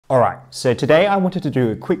Alright, so today I wanted to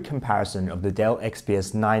do a quick comparison of the Dell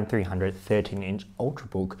XPS 9300 13-inch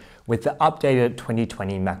Ultrabook with the updated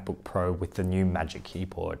 2020 MacBook Pro with the new Magic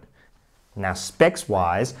Keyboard. Now specs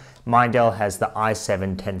wise, my Dell has the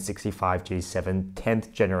i7-1065G7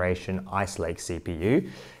 10th generation Ice Lake CPU.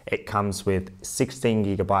 It comes with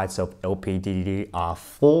 16GB of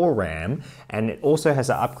LPDDR4 RAM, and it also has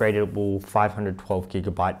an upgradable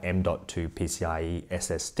 512GB M.2 PCIe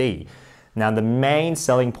SSD. Now the main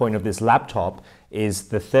selling point of this laptop is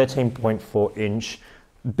the 13.4-inch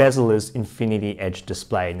bezel-less Infinity Edge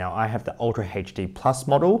display. Now I have the Ultra HD Plus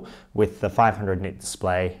model with the 500-nit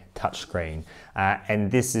display touchscreen, and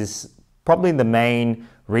this is probably the main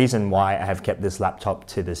reason why I have kept this laptop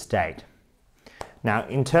to this date. Now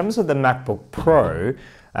in terms of the MacBook Pro,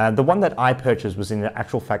 the one that I purchased was in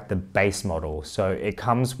actual fact the base model, so it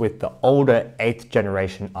comes with the older 8th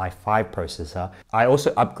generation i5 processor. I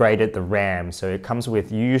also upgraded the RAM, so it comes with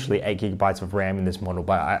usually 8GB of RAM in this model,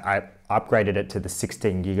 but I upgraded it to the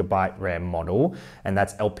 16GB RAM model, and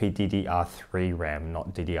that's LPDDR3 RAM,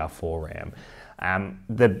 not DDR4 RAM.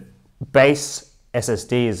 The base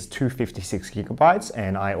SSD is 256GB,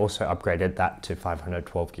 and I also upgraded that to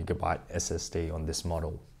 512GB SSD on this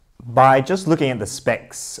model. By just looking at the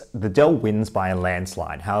specs, the Dell wins by a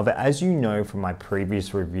landslide. However, as you know from my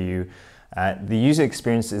previous review, the user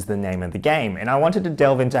experience is the name of the game, and I wanted to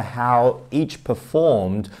delve into how each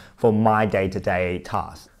performed for my day-to-day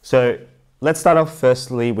tasks. So let's start off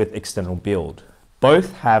firstly with external build.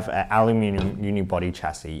 Both have an aluminum unibody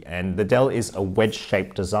chassis, and the Dell is a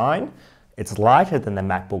wedge-shaped design. It's lighter than the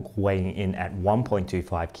MacBook, weighing in at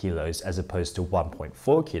 1.25 kilos as opposed to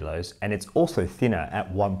 1.4 kilos, and it's also thinner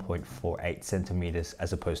at 1.48 centimeters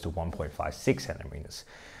as opposed to 1.56 centimeters.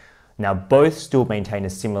 Now both still maintain a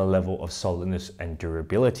similar level of solidness and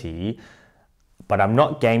durability, but I'm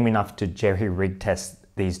not game enough to jerry-rig test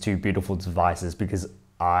these two beautiful devices because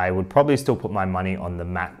I would probably still put my money on the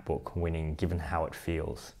MacBook winning given how it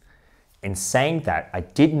feels. In saying that, I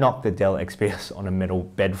did knock the Dell XPS on a metal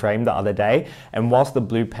bed frame the other day, and whilst the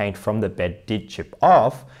blue paint from the bed did chip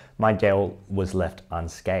off, my Dell was left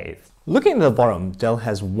unscathed. Looking at the bottom, Dell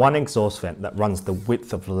has one exhaust vent that runs the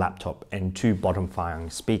width of the laptop and two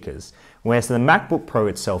bottom-firing speakers, whereas the MacBook Pro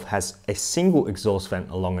itself has a single exhaust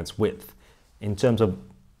vent along its width. In terms of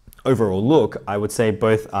overall look, I would say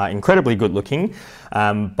both are incredibly good looking,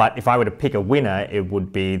 but if I were to pick a winner, it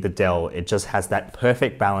would be the Dell. It just has that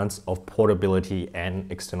perfect balance of portability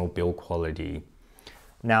and external build quality.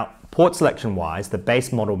 Now, port selection wise, the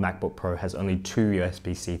base model MacBook Pro has only two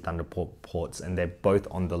USB-C Thunderbolt ports, and they're both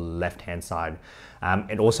on the left-hand side.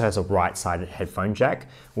 It also has a right-sided headphone jack,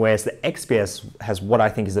 whereas the XPS has what I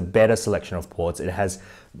think is a better selection of ports. It has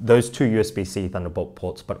those two USB-C Thunderbolt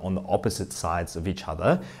ports, but on the opposite sides of each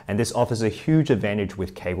other. And this offers a huge advantage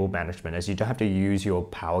with cable management, as you don't have to use your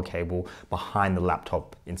power cable behind the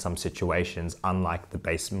laptop in some situations, unlike the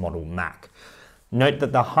base model Mac. Note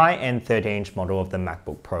that the high-end 13-inch model of the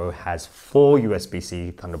MacBook Pro has 4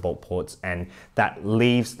 USB-C Thunderbolt ports, and that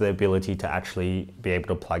leaves the ability to actually be able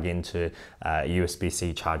to plug into a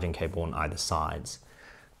USB-C charging cable on either sides.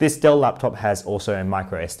 This Dell laptop has also a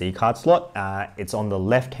micro SD card slot. It's on the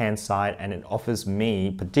left-hand side, and it offers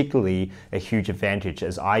me particularly a huge advantage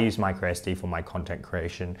as I use micro SD for my content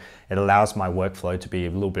creation. It allows my workflow to be a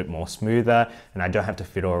little bit more smoother, and I don't have to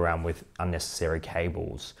fiddle around with unnecessary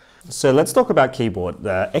cables. So let's talk about keyboard.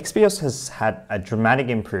 The XPS has had a dramatic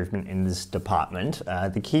improvement in this department.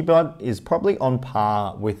 The keyboard is probably on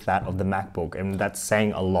par with that of the MacBook, and that's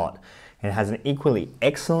saying a lot. It has an equally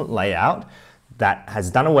excellent layout that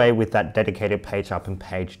has done away with that dedicated page up and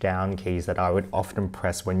page down keys that I would often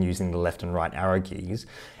press when using the left and right arrow keys.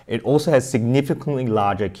 It also has significantly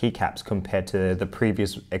larger keycaps compared to the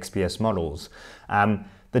previous XPS models.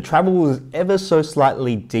 The travel is ever so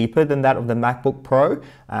slightly deeper than that of the MacBook Pro,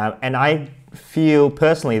 and I feel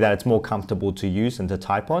personally that it's more comfortable to use and to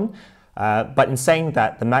type on. But in saying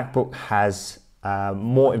that, the MacBook has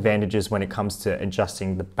more advantages when it comes to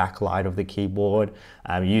adjusting the backlight of the keyboard,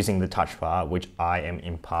 using the touch bar, which I am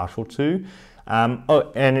impartial to.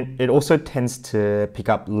 And it also tends to pick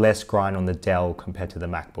up less grind on the Dell compared to the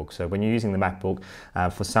MacBook. So when you're using the MacBook,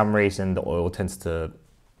 for some reason the oil tends to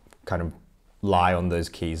kind of lie on those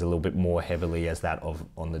keys a little bit more heavily as that of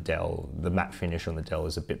on the Dell. The matte finish on the Dell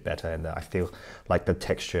is a bit better, and I feel like the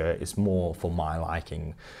texture is more for my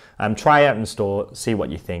liking. Try it out in store, see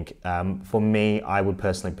what you think. For me, I would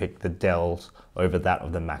personally pick the Dell's over that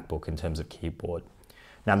of the MacBook in terms of keyboard.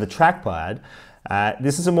 Now the trackpad,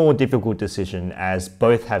 this is a more difficult decision as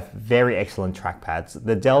both have very excellent trackpads.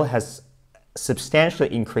 The Dell has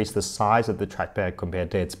substantially increased the size of the trackpad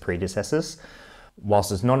compared to its predecessors.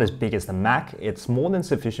 Whilst it's not as big as the Mac, it's more than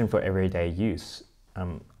sufficient for everyday use.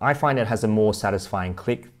 I find it has a more satisfying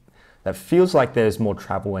click that feels like there's more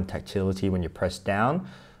travel and tactility when you press down,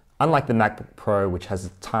 unlike the MacBook Pro, which has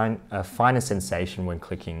a finer sensation when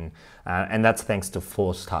clicking, and that's thanks to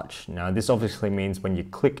Force Touch. Now, this obviously means when you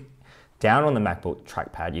click down on the MacBook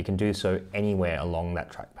trackpad, you can do so anywhere along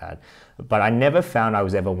that trackpad. But I never found I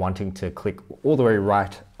was ever wanting to click all the way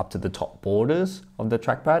right up to the top borders of the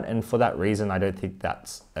trackpad, and for that reason, I don't think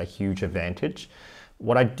that's a huge advantage.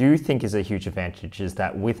 What I do think is a huge advantage is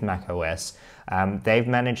that with macOS, they've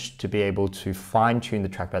managed to be able to fine-tune the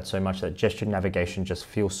trackpad so much that gesture navigation just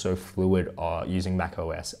feels so fluid using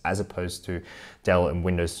macOS, as opposed to Dell and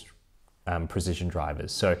Windows precision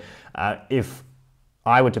drivers. So if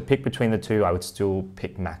I were to pick between the two, I would still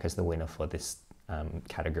pick Mac as the winner for this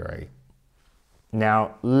category.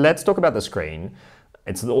 Now, let's talk about the screen.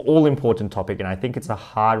 It's an all-important topic, and I think it's a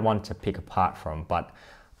hard one to pick apart from, but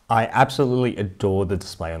I absolutely adore the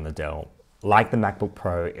display on the Dell. Like the MacBook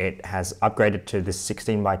Pro, it has upgraded to this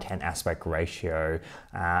 16:10 aspect ratio,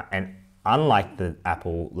 and unlike the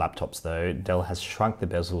Apple laptops though, Dell has shrunk the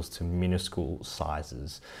bezels to minuscule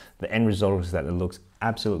sizes. The end result is that it looks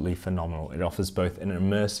absolutely phenomenal. It offers both an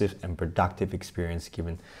immersive and productive experience,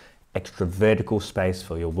 given extra vertical space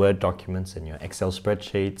for your Word documents and your Excel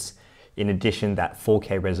spreadsheets. In addition, that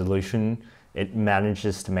 4K resolution, it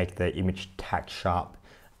manages to make the image tack sharp.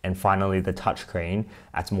 And finally, the touchscreen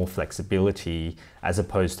adds more flexibility as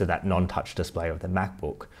opposed to that non-touch display of the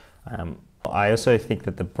MacBook. I also think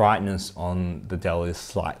that the brightness on the Dell is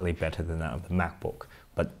slightly better than that of the MacBook,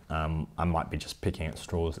 but I might be just picking at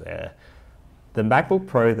straws there. The MacBook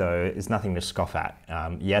Pro though is nothing to scoff at.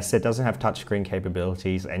 Yes, it doesn't have touchscreen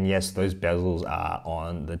capabilities, and yes, those bezels are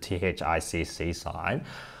on the THICC side,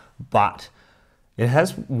 but it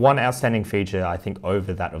has one outstanding feature, I think,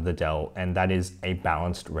 over that of the Dell, and that is a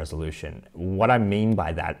balanced resolution. What I mean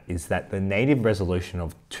by that is that the native resolution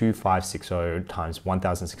of 2560 times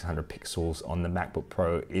 1600 pixels on the MacBook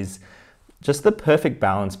Pro is just the perfect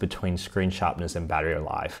balance between screen sharpness and battery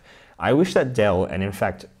life. I wish that Dell, and in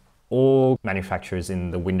fact all manufacturers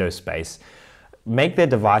in the Windows space, make their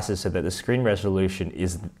devices so that the screen resolution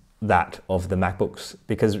is that of the MacBooks,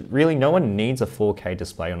 because really no one needs a 4K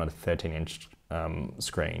display on a 13-inch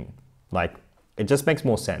screen. Like, it just makes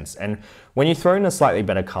more sense. And when you throw in a slightly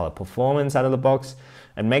better color performance out of the box,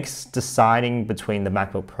 it makes deciding between the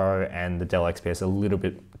MacBook Pro and the Dell XPS a little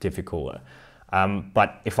bit difficult.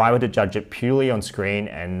 But if I were to judge it purely on screen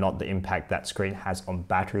and not the impact that screen has on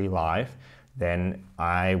battery life, then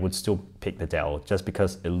I would still pick the Dell, just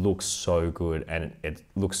because it looks so good and it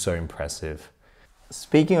looks so impressive.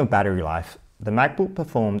 Speaking of battery life, the MacBook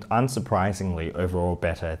performed unsurprisingly overall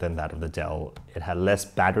better than that of the Dell. It had less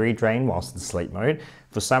battery drain whilst in sleep mode.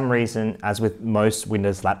 For some reason, as with most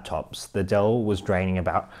Windows laptops, the Dell was draining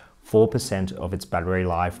about 4% of its battery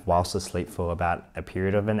life whilst asleep for about a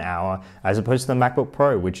period of an hour, as opposed to the MacBook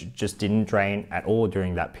Pro, which just didn't drain at all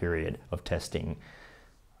during that period of testing.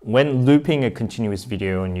 When looping a continuous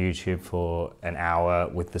video on YouTube for an hour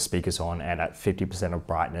with the speakers on and at 50% of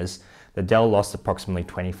brightness, the Dell lost approximately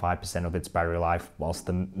 25% of its battery life, whilst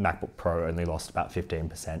the MacBook Pro only lost about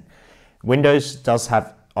 15%. Windows does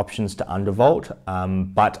have options to undervolt,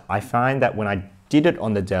 but I find that when I did it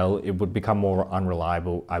on the Dell, it would become more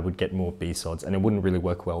unreliable. I would get more BSODs and it wouldn't really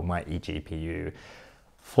work well with my eGPU.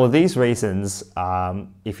 For these reasons,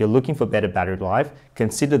 if you're looking for better battery life,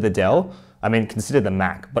 consider the Dell. Consider the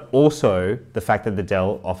Mac, but also the fact that the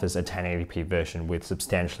Dell offers a 1080p version with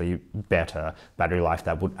substantially better battery life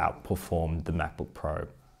that would outperform the MacBook Pro.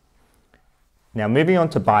 Now, moving on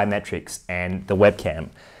to biometrics and the webcam.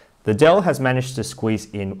 The Dell has managed to squeeze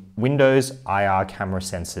in Windows IR camera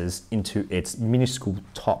sensors into its minuscule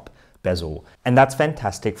top bezel. And that's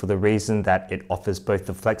fantastic for the reason that it offers both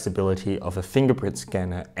the flexibility of a fingerprint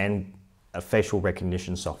scanner and a facial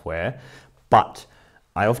recognition software, but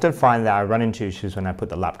I often find that I run into issues when I put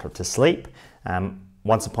the laptop to sleep.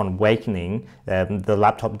 Once upon awakening, the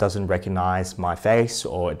laptop doesn't recognize my face,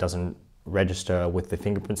 or it doesn't register with the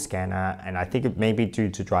fingerprint scanner, and I think it may be due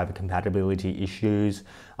to driver compatibility issues.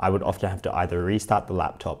 I would often have to either restart the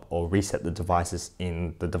laptop or reset the devices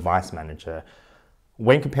in the device manager.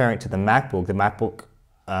 When comparing it to the MacBook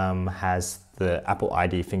has the Apple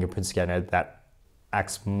ID fingerprint scanner that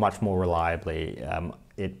acts much more reliably.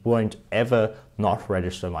 It won't ever not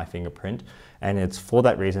register my fingerprint, and it's for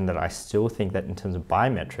that reason that I still think that in terms of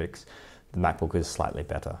biometrics, the MacBook is slightly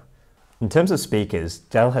better. In terms of speakers,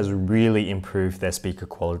 Dell has really improved their speaker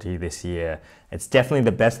quality this year. It's definitely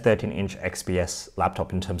the best 13-inch XPS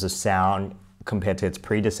laptop in terms of sound compared to its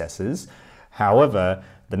predecessors. However,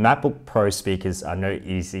 the MacBook Pro speakers are no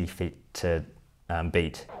easy feat to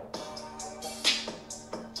beat.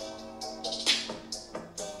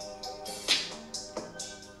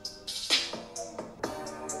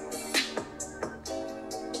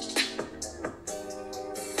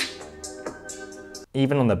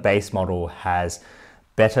 Even on the base model has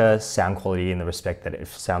better sound quality in the respect that it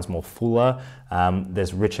sounds more fuller.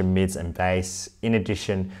 There's richer mids and bass. In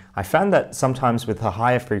addition, I found that sometimes with the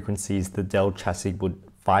higher frequencies, the Dell chassis would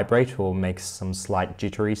vibrate or make some slight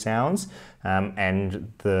jittery sounds,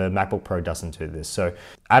 and the MacBook Pro doesn't do this. So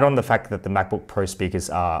add on the fact that the MacBook Pro speakers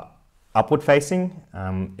are upward facing,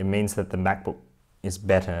 it means that the MacBook is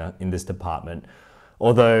better in this department.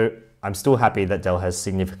 Although I'm still happy that Dell has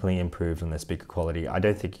significantly improved on their speaker quality. I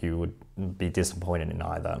don't think you would be disappointed in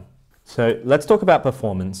either. So let's talk about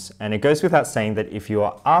performance. And it goes without saying that if you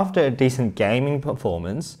are after a decent gaming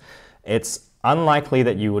performance, it's unlikely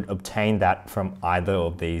that you would obtain that from either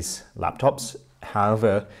of these laptops.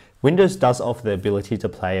 However, Windows does offer the ability to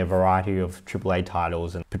play a variety of AAA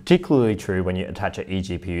titles, and particularly true when you attach an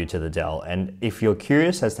eGPU to the Dell. And if you're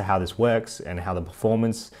curious as to how this works and how the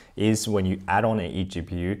performance is when you add on an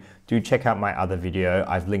eGPU, do check out my other video.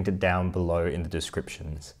 I've linked it down below in the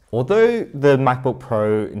descriptions. Although the MacBook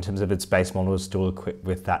Pro, in terms of its base model, is still equipped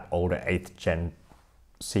with that older 8th gen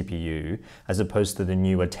CPU, as opposed to the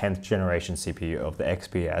newer 10th generation CPU of the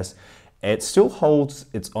XPS, it still holds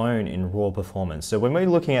its own in raw performance. So when we're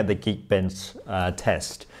looking at the Geekbench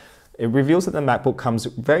test, it reveals that the MacBook comes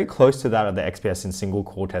very close to that of the XPS in single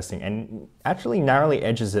core testing and actually narrowly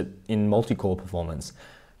edges it in multi-core performance.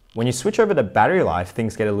 When you switch over to battery life,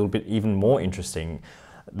 things get a little bit even more interesting.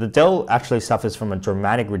 The Dell actually suffers from a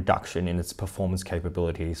dramatic reduction in its performance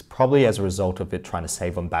capabilities, probably as a result of it trying to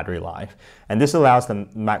save on battery life. And this allows the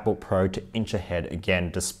MacBook Pro to inch ahead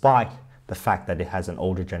again, despite the fact that it has an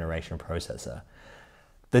older generation processor.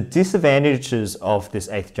 The disadvantages of this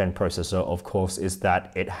 8th gen processor, of course, is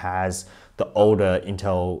that it has the older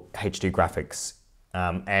Intel HD graphics,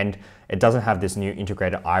 and it doesn't have this new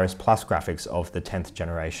integrated Iris Plus graphics of the 10th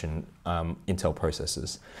generation Intel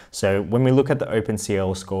processors. So when we look at the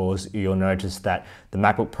OpenCL scores, you'll notice that the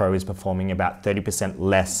MacBook Pro is performing about 30%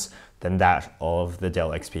 less than that of the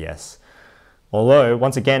Dell XPS. Although,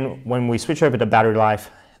 once again, when we switch over to battery life,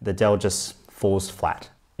 the Dell just falls flat.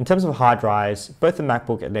 In terms of hard drives, both the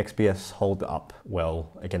MacBook and XPS hold up well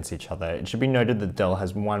against each other. It should be noted that Dell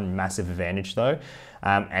has one massive advantage though,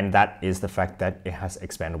 and that is the fact that it has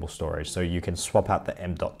expandable storage. So you can swap out the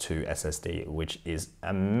M.2 SSD, which is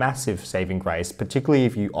a massive saving grace, particularly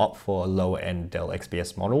if you opt for a lower end Dell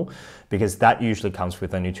XPS model, because that usually comes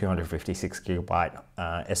with only 256GB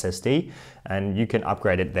SSD, and you can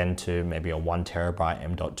upgrade it then to maybe a 1TB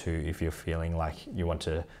M.2 if you're feeling like you want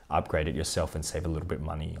to upgrade it yourself and save a little bit of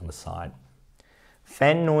money on the side.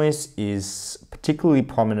 Fan noise is particularly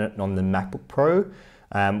prominent on the MacBook Pro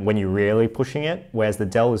when you're really pushing it, whereas the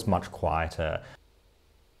Dell is much quieter.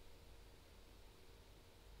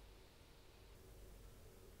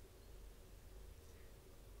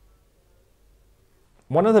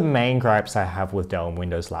 One of the main gripes I have with Dell and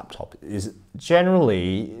Windows laptop is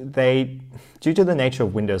generally due to the nature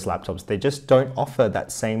of Windows laptops, they just don't offer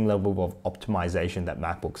that same level of optimization that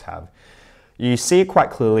MacBooks have. You see it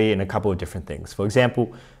quite clearly in a couple of different things. For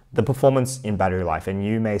example, the performance in battery life, and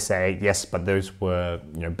you may say, yes, but those were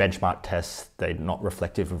benchmark tests, they're not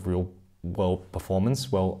reflective of real world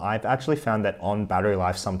performance. Well, I've actually found that on battery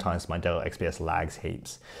life, sometimes my Dell XPS lags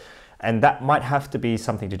heaps. And that might have to be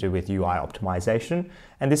something to do with UI optimization.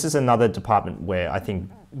 And this is another department where I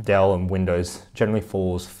think Dell and Windows generally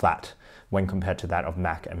falls flat when compared to that of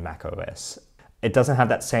Mac and Mac OS. It doesn't have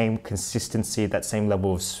that same consistency, that same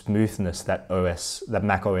level of smoothness that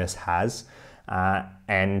Mac OS has.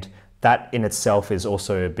 And that in itself is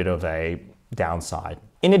also a bit of a downside.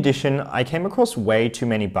 In addition, I came across way too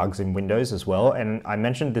many bugs in Windows as well, and I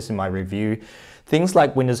mentioned this in my review. Things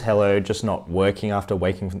like Windows Hello just not working after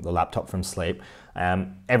waking from the laptop from sleep.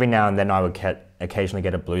 Every now and then I would occasionally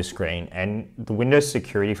get a blue screen, and the Windows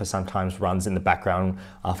security for sometimes runs in the background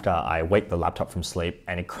after I wake the laptop from sleep,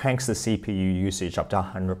 and it cranks the CPU usage up to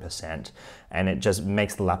 100%, and it just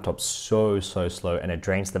makes the laptop so slow, and it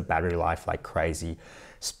drains the battery life like crazy.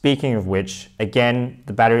 Speaking of which, again,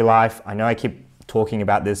 the battery life, I know I keep talking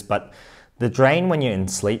about this, but the drain when you're in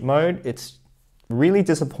sleep mode, it's really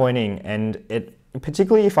disappointing, and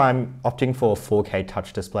particularly if I'm opting for a 4K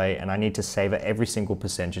touch display and I need to savor every single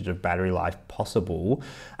percentage of battery life possible,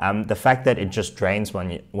 the fact that it just drains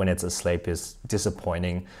when it's asleep is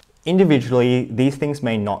disappointing. Individually, these things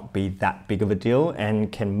may not be that big of a deal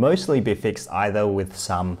and can mostly be fixed either with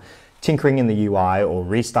some tinkering in the UI or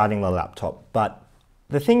restarting the laptop, but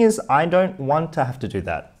The thing is, I don't want to have to do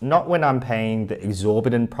that. Not when I'm paying the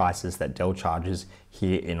exorbitant prices that Dell charges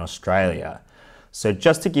here in Australia. So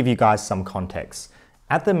just to give you guys some context,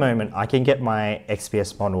 at the moment, I can get my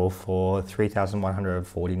XPS model for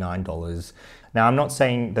 $3,149. Now, I'm not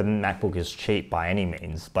saying the MacBook is cheap by any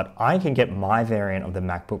means, but I can get my variant of the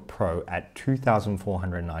MacBook Pro at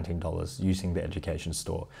 $2,419 using the education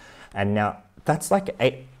store. And now that's like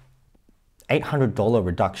 $800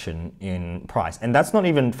 reduction in price. And that's not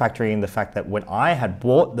even factoring in the fact that when I had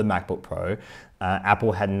bought the MacBook Pro,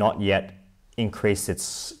 Apple had not yet increased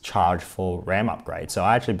its charge for RAM upgrade. So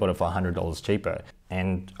I actually bought it for $100 cheaper.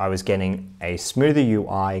 And I was getting a smoother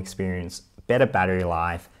UI experience, better battery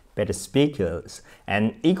life, better speakers,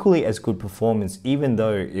 and equally as good performance, even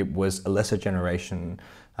though it was a lesser generation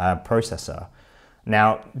processor.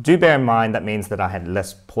 Now, do bear in mind that means that I had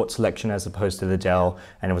less port selection as opposed to the Dell,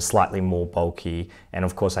 and it was slightly more bulky. And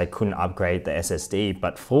of course, I couldn't upgrade the SSD,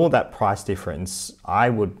 but for that price difference, I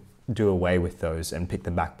would do away with those and pick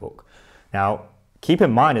the MacBook. Now, keep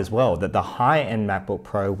in mind as well that the high-end MacBook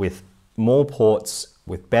Pro with more ports,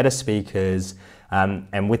 with better speakers,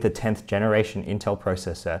 and with the 10th generation Intel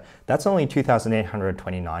processor, that's only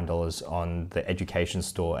 $2,829 on the education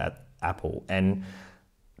store at Apple. And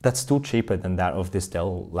that's still cheaper than that of this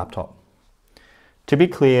Dell laptop. To be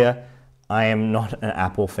clear, I am not an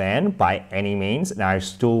Apple fan by any means, and I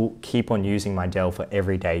still keep on using my Dell for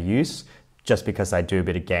everyday use, just because I do a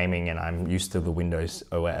bit of gaming and I'm used to the Windows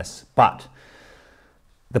OS. But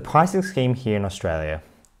the pricing scheme here in Australia,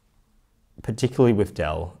 particularly with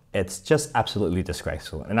Dell, it's just absolutely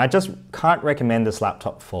disgraceful. And I just can't recommend this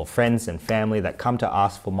laptop for friends and family that come to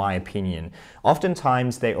ask for my opinion.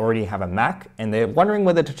 Oftentimes they already have a Mac and they're wondering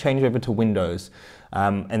whether to change over to Windows.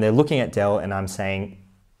 And they're looking at Dell and I'm saying,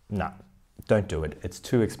 no, don't do it. It's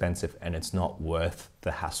too expensive and it's not worth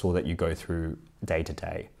the hassle that you go through day to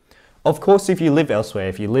day. Of course, if you live elsewhere,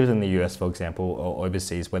 if you live in the US, for example, or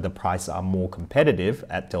overseas where the prices are more competitive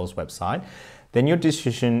at Dell's website, then your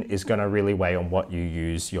decision is going to really weigh on what you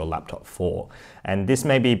use your laptop for. And this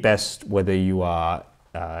may be best whether you are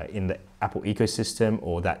in the Apple ecosystem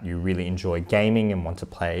or that you really enjoy gaming and want to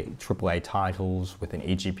play AAA titles with an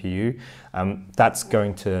eGPU. That's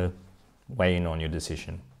going to weigh in on your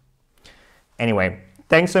decision. Anyway,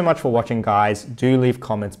 thanks so much for watching, guys. Do leave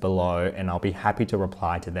comments below and I'll be happy to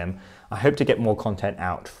reply to them. I hope to get more content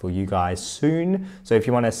out for you guys soon. So if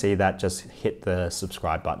you want to see that, just hit the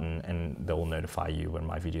subscribe button and they'll notify you when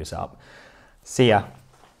my video's up. See ya.